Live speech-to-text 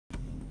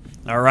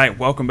All right,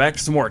 welcome back to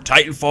some more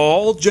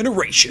Titanfall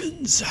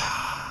Generations.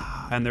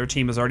 And their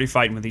team is already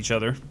fighting with each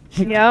other.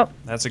 Yep.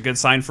 That's a good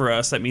sign for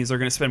us. That means they're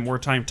going to spend more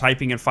time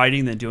typing and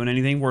fighting than doing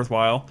anything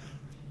worthwhile.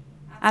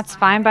 That's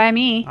fine by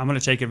me. I'm going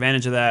to take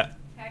advantage of that.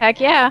 Heck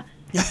yeah.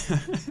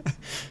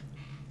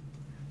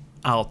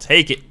 I'll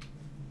take it.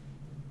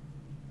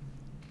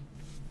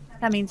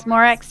 That means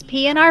more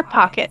XP in our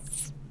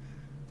pockets.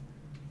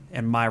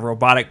 And my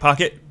robotic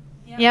pocket.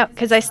 Yep,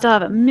 because I still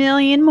have 1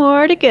 million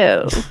more to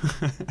go.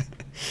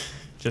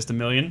 Just 1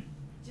 million?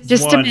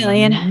 Just 1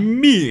 million.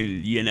 1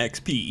 million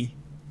XP.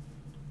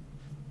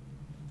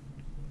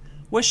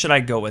 What should I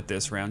go with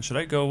this round? Should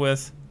I go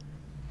with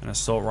an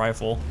assault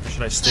rifle? Or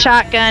should I stick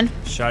Shotgun.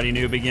 Shoddy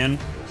noob again?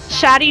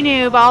 Shoddy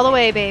noob all the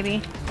way,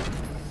 baby.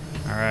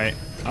 Alright,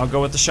 I'll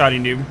go with the shoddy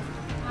noob.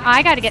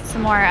 I got to get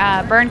some more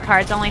burn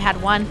cards. I only had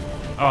one.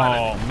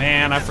 Oh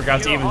man, I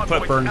forgot to even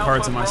put burn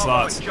cards in my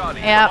slots.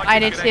 Yep, I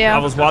did too. I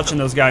was watching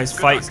those guys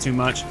fight too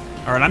much.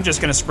 Alright, I'm just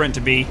going to sprint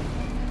to B.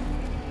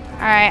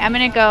 Alright, I'm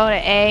going to go to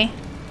A.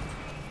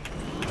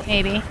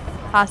 Maybe.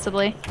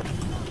 Possibly.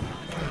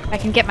 I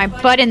can get my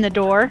butt in the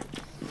door.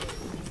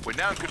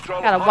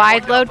 Got a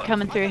wide load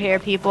coming through here,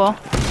 people.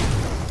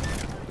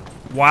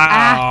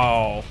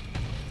 Wow.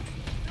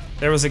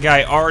 There was a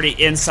guy already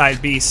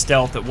inside B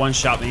stealth that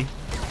one-shot me.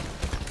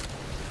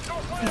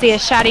 Is he a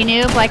shoddy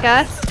noob like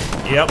us?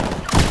 Yep.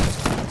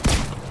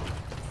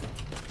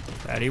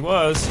 That he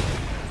was.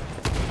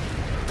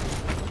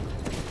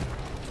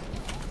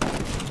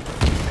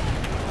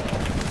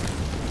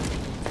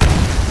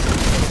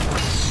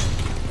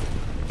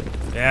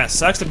 Yeah, it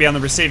sucks to be on the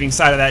receiving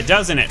side of that,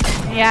 doesn't it?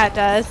 Yeah, it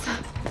does. This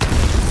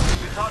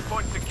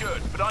hardpoint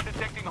secured, but I'm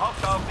detecting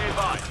hostiles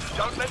nearby.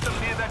 Don't let them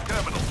near that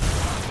terminal.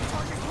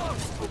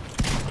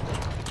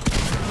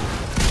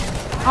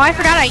 Oh, I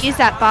forgot I used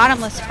that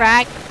bottomless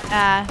frag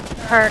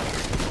perk.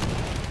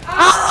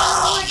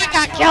 Oh, I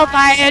got killed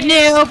by a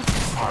noob.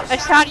 A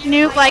shoddy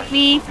noob like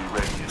me.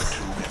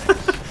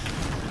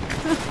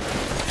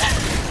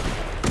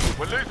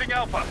 We're losing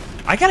Alpha.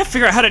 I gotta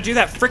figure out how to do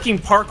that freaking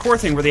parkour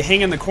thing where they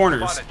hang in the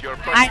corners.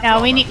 I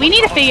know, we need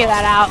to figure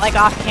that out, like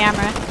off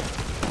camera.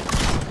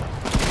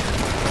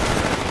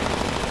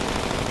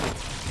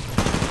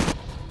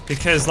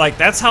 Because, like,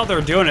 that's how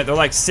they're doing it. They're,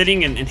 like,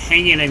 sitting and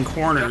hanging in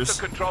corners.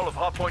 Control of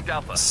hardpoint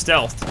Alpha.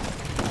 Stealth.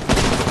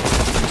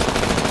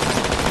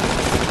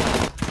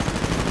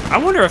 I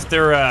wonder if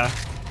they're,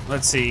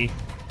 let's see.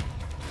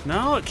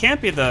 No, it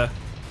can't be the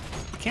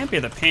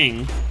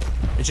ping.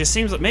 It just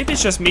seems like, maybe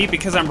it's just me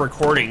because I'm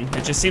recording.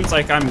 It just seems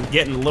like I'm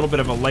getting a little bit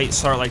of a late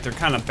start, like they're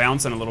kind of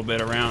bouncing a little bit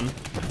around.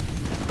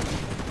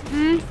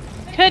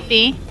 Could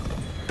be.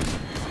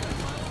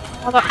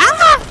 Although,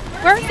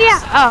 where's he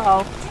at?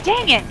 Oh,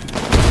 dang it.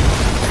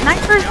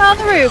 Snipers on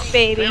the roof,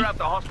 baby. Clear out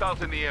the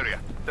hostiles in the area.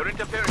 They're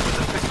interfering with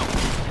the signal.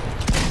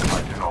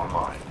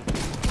 Online.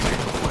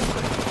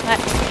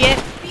 Let's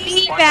get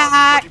B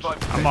back.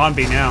 I'm on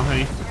B now,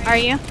 honey. Are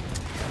you?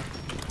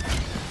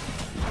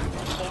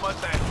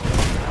 Almost there.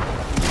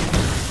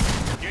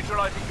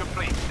 Neutralizing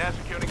complete. Now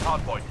securing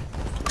hardpoint.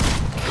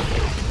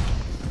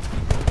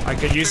 I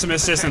could use some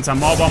assistance.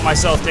 I'm all by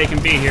myself taking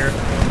B here.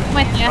 I'm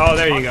with you. Oh,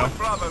 there you go.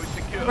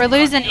 We're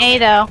losing A,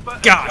 though.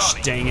 Gosh,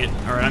 dang it.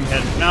 All right, I'm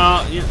heading.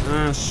 No,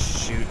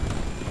 shoot.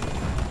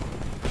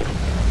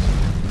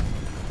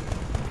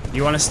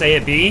 You want to stay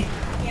at B?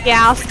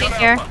 Yeah, I'll stay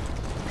here.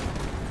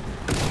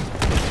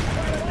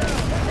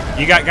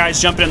 You got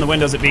guys jumping in the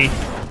windows at B.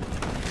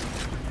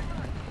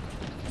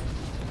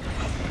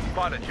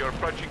 Spotted. You're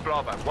approaching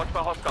Bravo. Watch for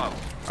hostiles.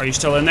 Are you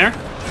still in there?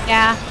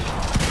 Yeah.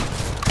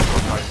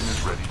 Titan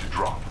is ready to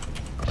drop.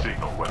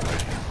 Signal when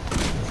ready.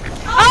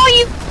 Oh,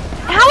 you...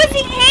 How is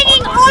he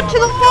hanging onto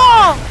the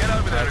wall? Get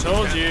over there. I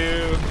told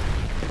you.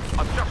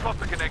 I've just lost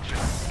the connection.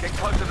 Get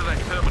closer to that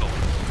terminal.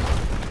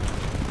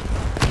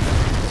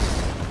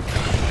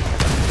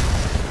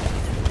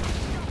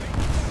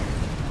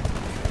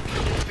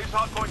 This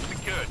hardpoint's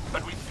secured,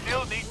 but we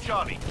still need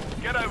Charlie.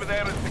 Get over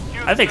there and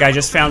secure. I think I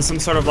just found some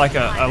sort of like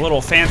a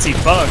little fancy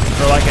bug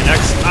or like an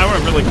I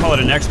wouldn't really call it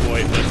an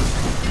exploit, but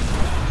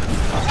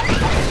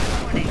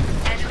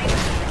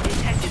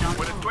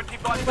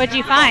What'd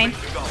you find?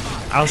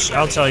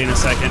 I'll tell you in a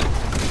second.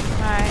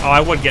 Alright. Oh,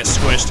 I would get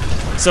squished.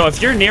 So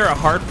if you're near a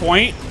hard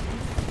point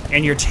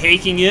and you're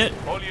taking it,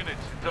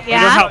 you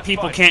know how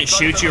people can't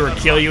shoot you or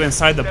kill you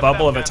inside the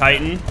bubble of a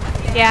Titan?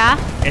 Yeah?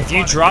 If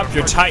you drop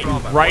your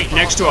Titan right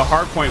next to a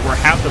hard point where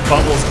half the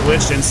bubble's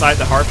glitched inside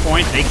the hard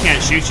point, they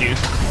can't shoot you.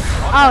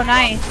 Oh,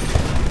 nice.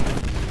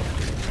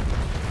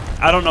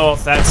 I don't know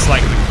if that's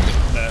like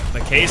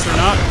the case or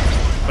not,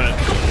 but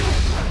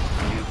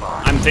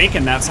I'm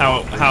thinking that's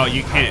how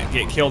you can't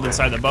get killed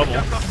inside the bubble.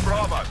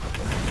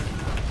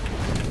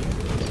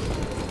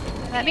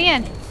 Let me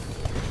in.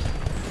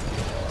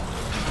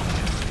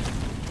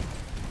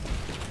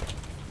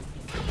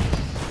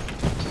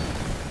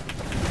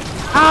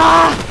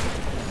 Ah!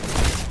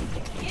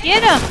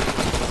 Get him!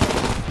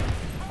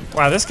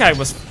 Wow, this guy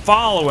was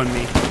following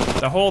me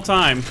the whole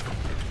time.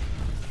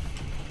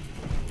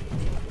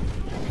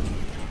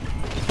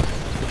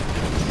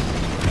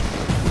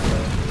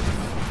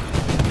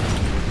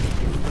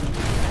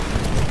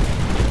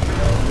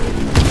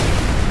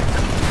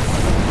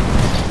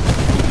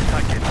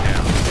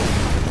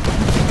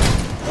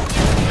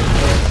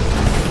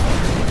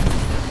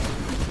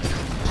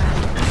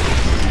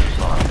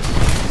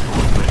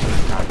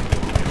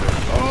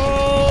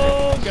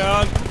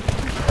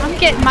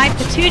 getting my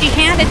patootie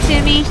handed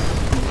to me.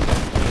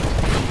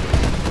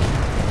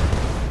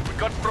 We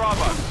got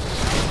Bravo.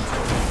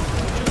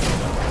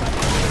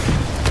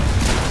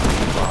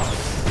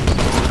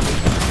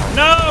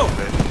 No!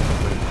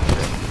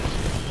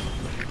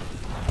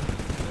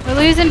 We're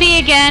losing B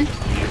again.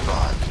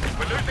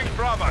 We're losing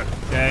Bravo.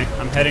 Okay,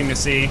 I'm heading to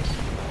C.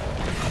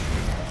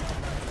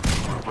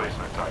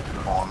 Replacement Titan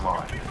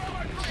online.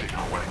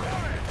 Signal when ready.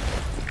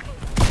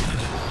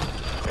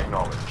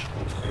 Acknowledged.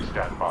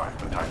 Stand by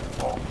for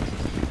Titanfall.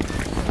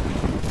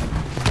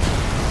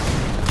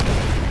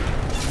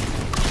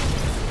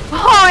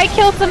 Oh, I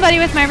killed somebody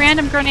with my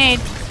random grenade.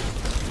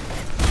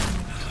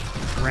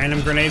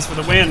 Random grenades for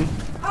the win.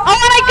 Oh,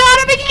 and I got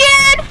him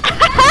again!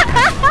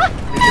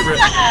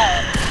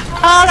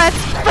 Oh, that's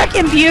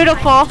freaking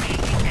beautiful.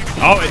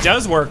 Oh, it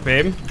does work,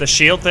 babe. The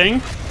shield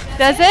thing.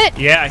 Does it?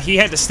 Yeah, he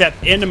had to step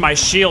into my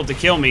shield to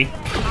kill me.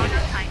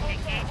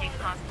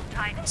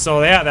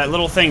 So yeah, that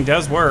little thing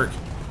does work.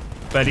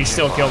 But he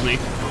still killed me.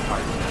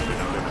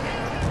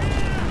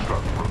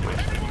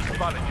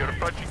 Pilot, you're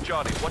approaching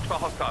Charlie. Watch for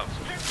hostiles.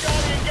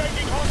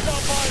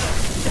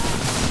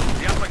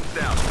 The uplink's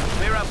down.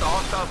 Clear out the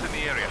hostiles in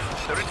the area.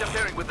 They're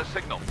interfering with the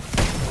signal.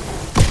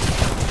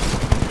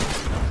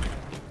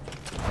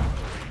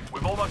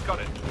 We've almost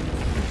got it.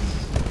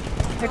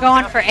 They're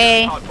going for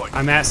A.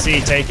 I'm at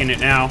C taking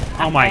it now.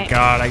 Oh my Okay.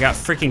 god, I got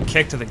freaking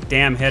kicked to the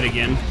damn head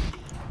again.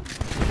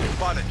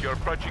 Pilot, you're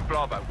approaching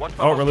Bravo. Watch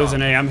for Oh, we're hostiles.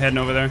 losing A. I'm heading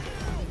over there.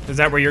 Is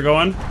that where you're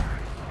going?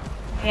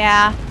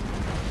 Yeah.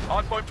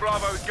 Hardpoint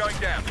Bravo is going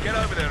down. Get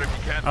over there if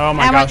you can. Oh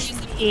my I went gosh. to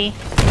E.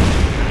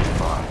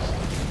 Advised.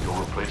 Your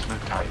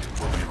replacement Titan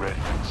will be ready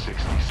in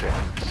 60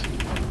 seconds.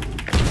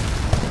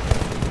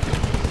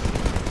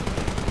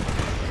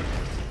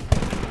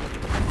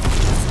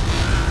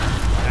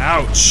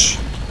 Ouch.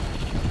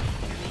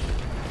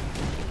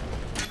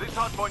 This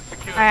hardpoint's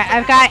secure. Alright,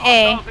 I've got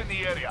A. Hostiles in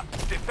the area.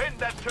 Defend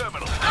that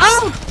terminal.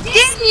 Oh,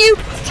 didn't you,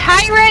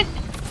 tyrant?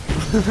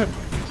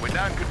 We're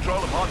now in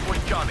control of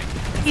hardpoint Charlie.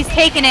 He's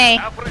taking A.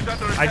 Alpha is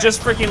under I attack.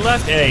 just freaking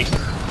left A.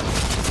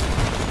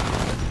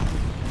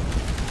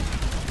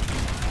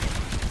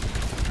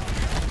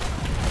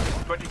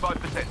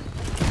 25%.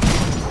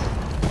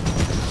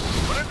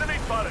 We're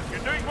underneath, pilot. You're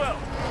doing well.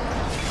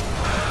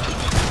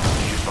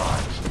 Be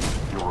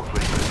advised. Your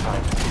replacement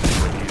Titan will be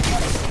ready in 60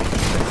 seconds.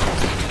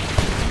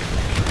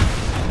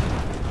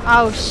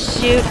 Oh,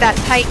 shoot, that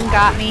Titan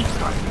got me.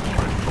 Titan is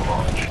ready for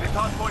launch. This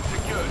hardpoint's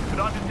secured, but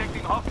I'm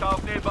detecting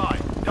hostiles nearby.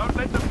 Don't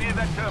let them near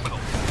that terminal.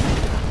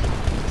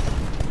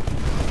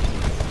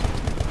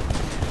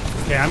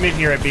 Okay, I'm in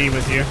here at B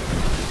with you.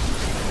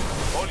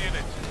 All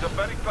units, it's a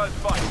very close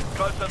fight.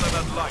 Closer than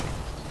I'd like.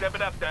 Step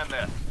it up down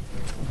there.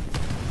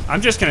 I'm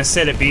just gonna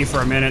sit at B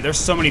for a minute. There's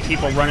so many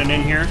people running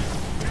in here.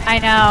 I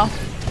know.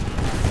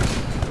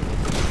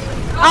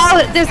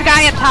 Oh, there's a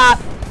guy up top.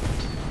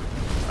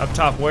 Up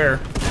top where?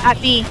 At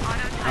B.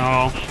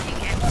 Oh.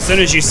 As soon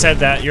as you said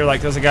that, you're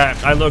like, there's a guy.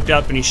 I looked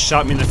up and he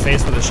shot me in the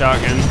face with a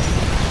shotgun.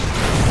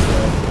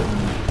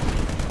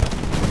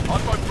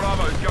 Hardpoint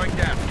Bravo is going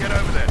down. Get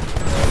over there.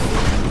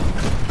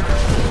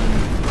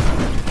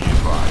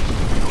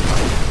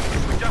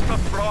 We just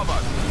lost Bravo.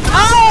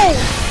 Oh!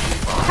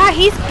 God,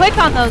 he's quick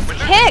on those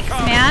kicks,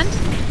 man.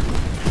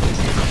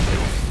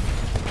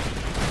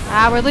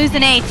 Ah, we're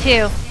losing A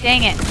too.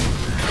 Dang it.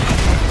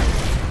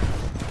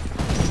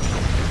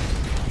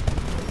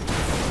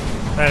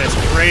 That is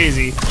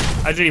crazy.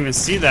 I didn't even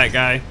see that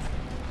guy.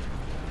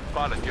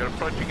 Pilot, you're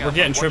approaching We're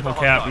getting triple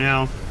cap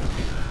now.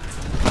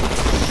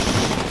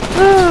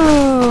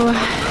 Ooh.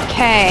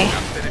 Okay.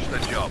 Finish the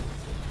job.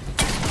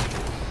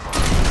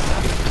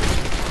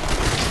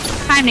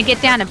 Time to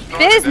get down to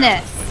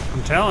business.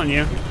 I'm telling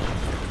you.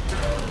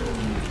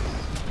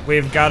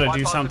 We've got to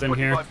do something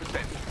here.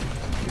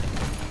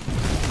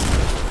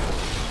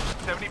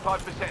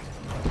 75%.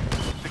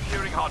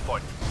 Securing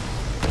hardpoint.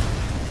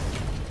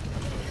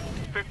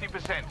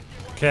 50%.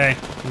 Okay,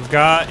 we've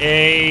got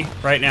A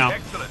right now.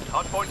 Excellent.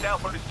 Hardpoint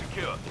Alpha is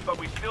secure, but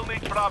we still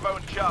need Bravo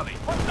and Charlie.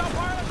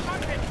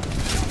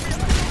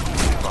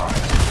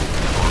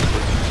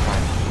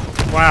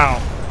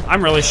 Wow,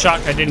 I'm really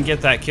shocked I didn't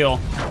get that kill.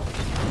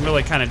 I'm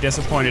really kind of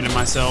disappointed in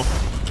myself.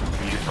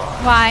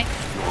 Why?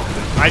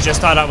 I just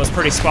thought I was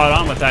pretty spot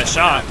on with that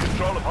shot.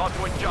 Control of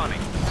hardpoint Charlie.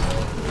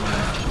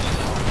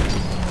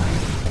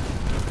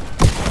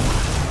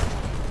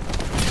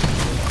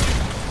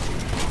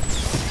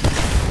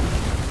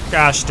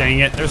 Gosh dang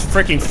it, there's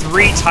freaking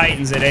 3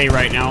 Titans at A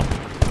right now.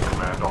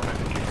 Command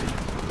authenticated.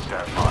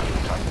 Stand by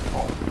for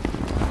Titanfall.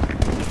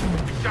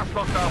 Just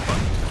lost Alpha.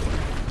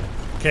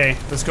 Okay,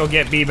 let's go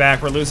get B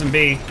back. We're losing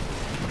B.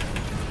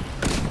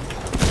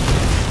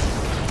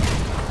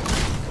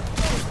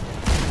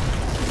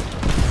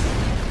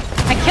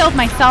 I killed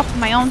myself with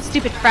my own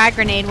stupid frag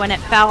grenade when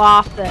it fell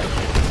off the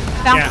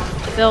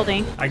off the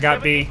building. I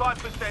got B.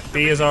 75%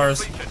 B is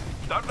ours. completion.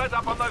 Don't let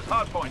up on those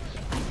hardpoints.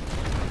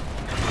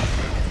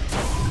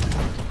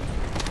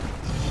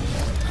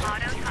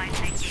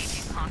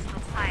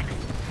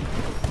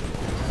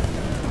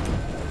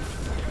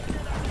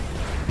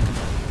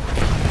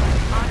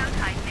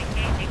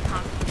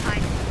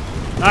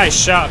 Nice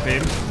shot,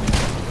 babe.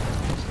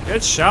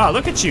 Good shot.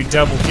 Look at you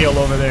double kill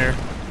over there.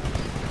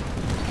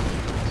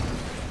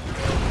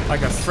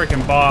 Like a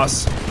freaking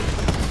boss.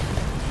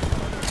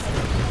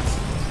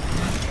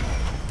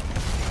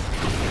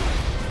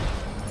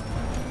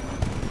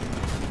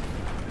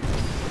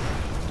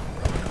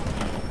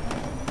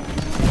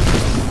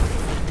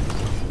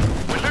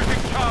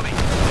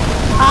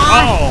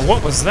 Oh,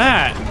 what was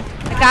that?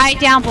 The guy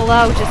down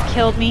below just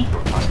killed me.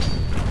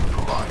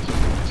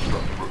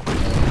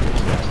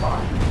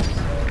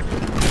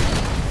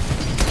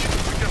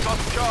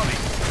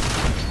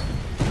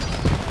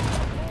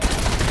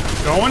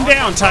 Going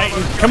down,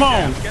 Titan. Come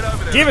on.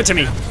 Give it to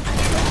me.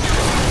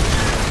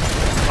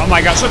 Oh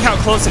my gosh, look how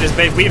close it is,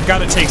 babe. We've got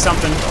to take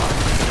something.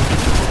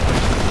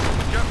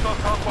 Just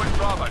lost hardpoint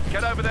Bravo.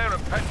 Get over there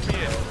and patch me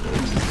in.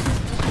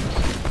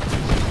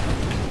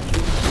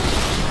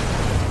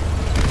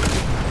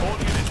 All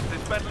units,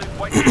 this battle is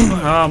waiting.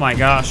 Oh my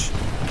gosh.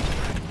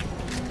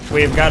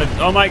 We've got it.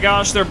 Oh my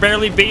gosh, they're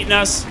barely beating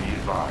us. Be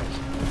advised.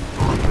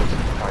 Your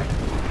replacement Titan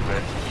will be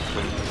ready in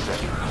 30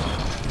 seconds.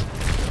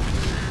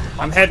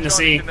 I'm heading to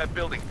C. In that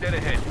building, dead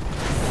ahead.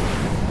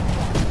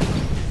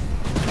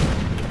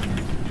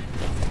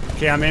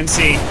 Okay, I'm in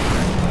C.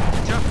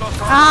 Just lost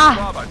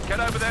Ah. Bravo. Get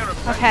over there and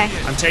patch Okay. me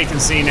in. I'm taking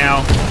C now.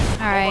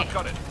 Alright.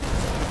 Got it.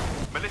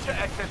 Militia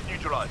access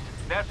neutralized.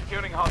 Now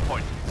securing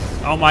hardpoint.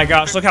 Oh my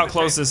gosh, look how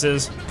close this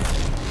is.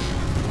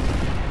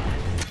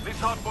 This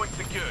hardpoint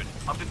secured.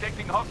 I'm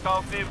detecting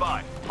hostiles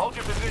nearby. Hold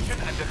your position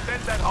and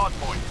defend that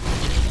hardpoint.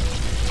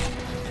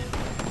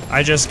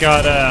 I just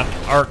got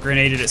arc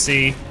grenaded at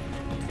C.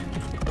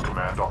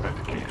 Command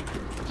authenticated.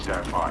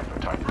 Stand by for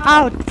Titan.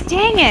 Oh,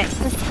 dang it.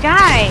 This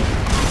guy.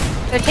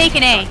 They're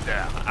taking A.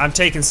 I'm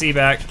taking C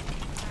back.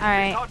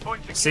 Alright. Hardpoint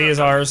secured. C is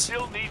ours.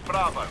 Still need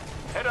Bravo.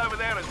 Head over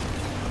there and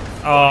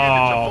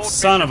Oh,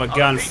 son of a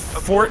gun.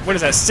 What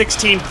is that,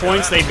 16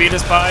 points they beat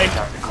us by?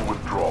 Tactical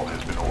withdrawal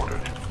has been ordered.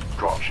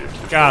 Dropships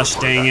deployed Gosh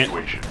for dang it.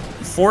 evacuation.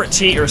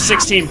 14 or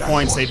 16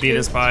 points they beat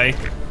us by.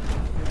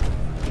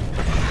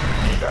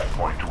 That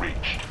point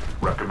reached.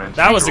 Recommend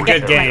That was a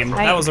good securing game.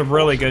 area That was a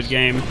really good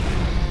game.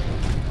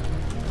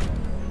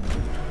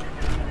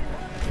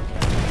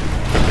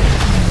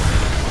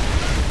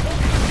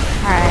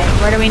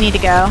 Alright, where do we need to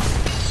go?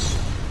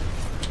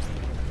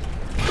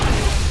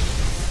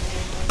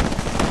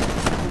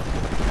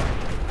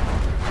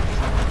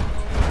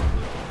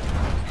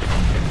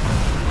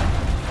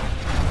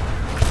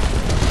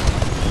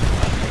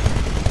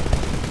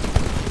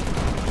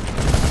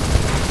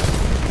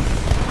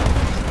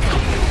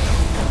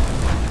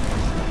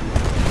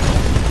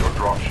 Your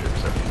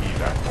dropships at the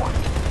evac point.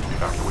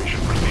 Evacuation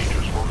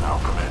procedures will now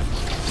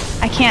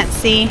commence. I can't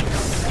see.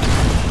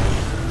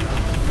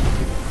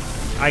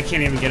 I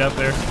can't even get up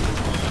there.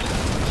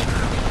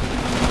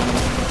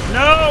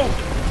 No!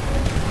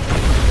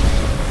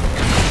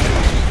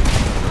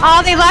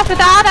 Oh, they left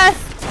without us!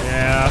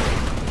 Yeah.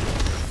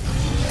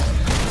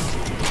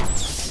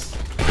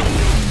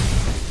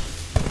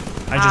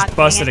 I just dang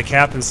busted it. a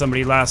cap in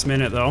somebody last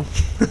minute though.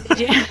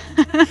 Yeah.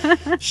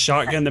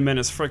 Shotgunned him in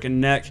his freaking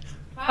neck.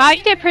 Wow,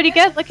 you did pretty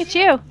good. Look at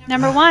you.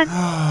 Number 1.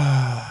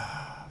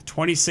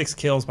 26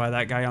 kills by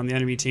that guy on the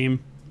enemy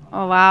team.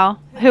 Oh, wow.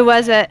 Who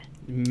was it?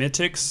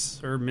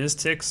 Mytix or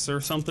Mystix or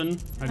something.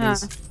 I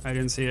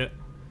didn't see it.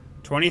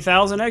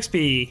 20,000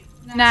 XP.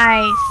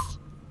 Nice.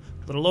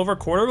 A little over a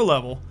quarter of a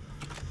level.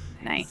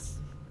 Nice.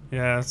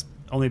 Yeah, it's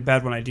only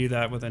bad when I do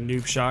that with a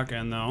noob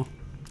shotgun though.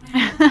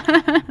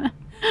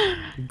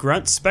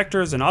 Grunt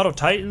specters and auto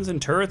titans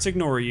and turrets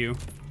ignore you.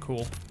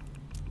 Cool.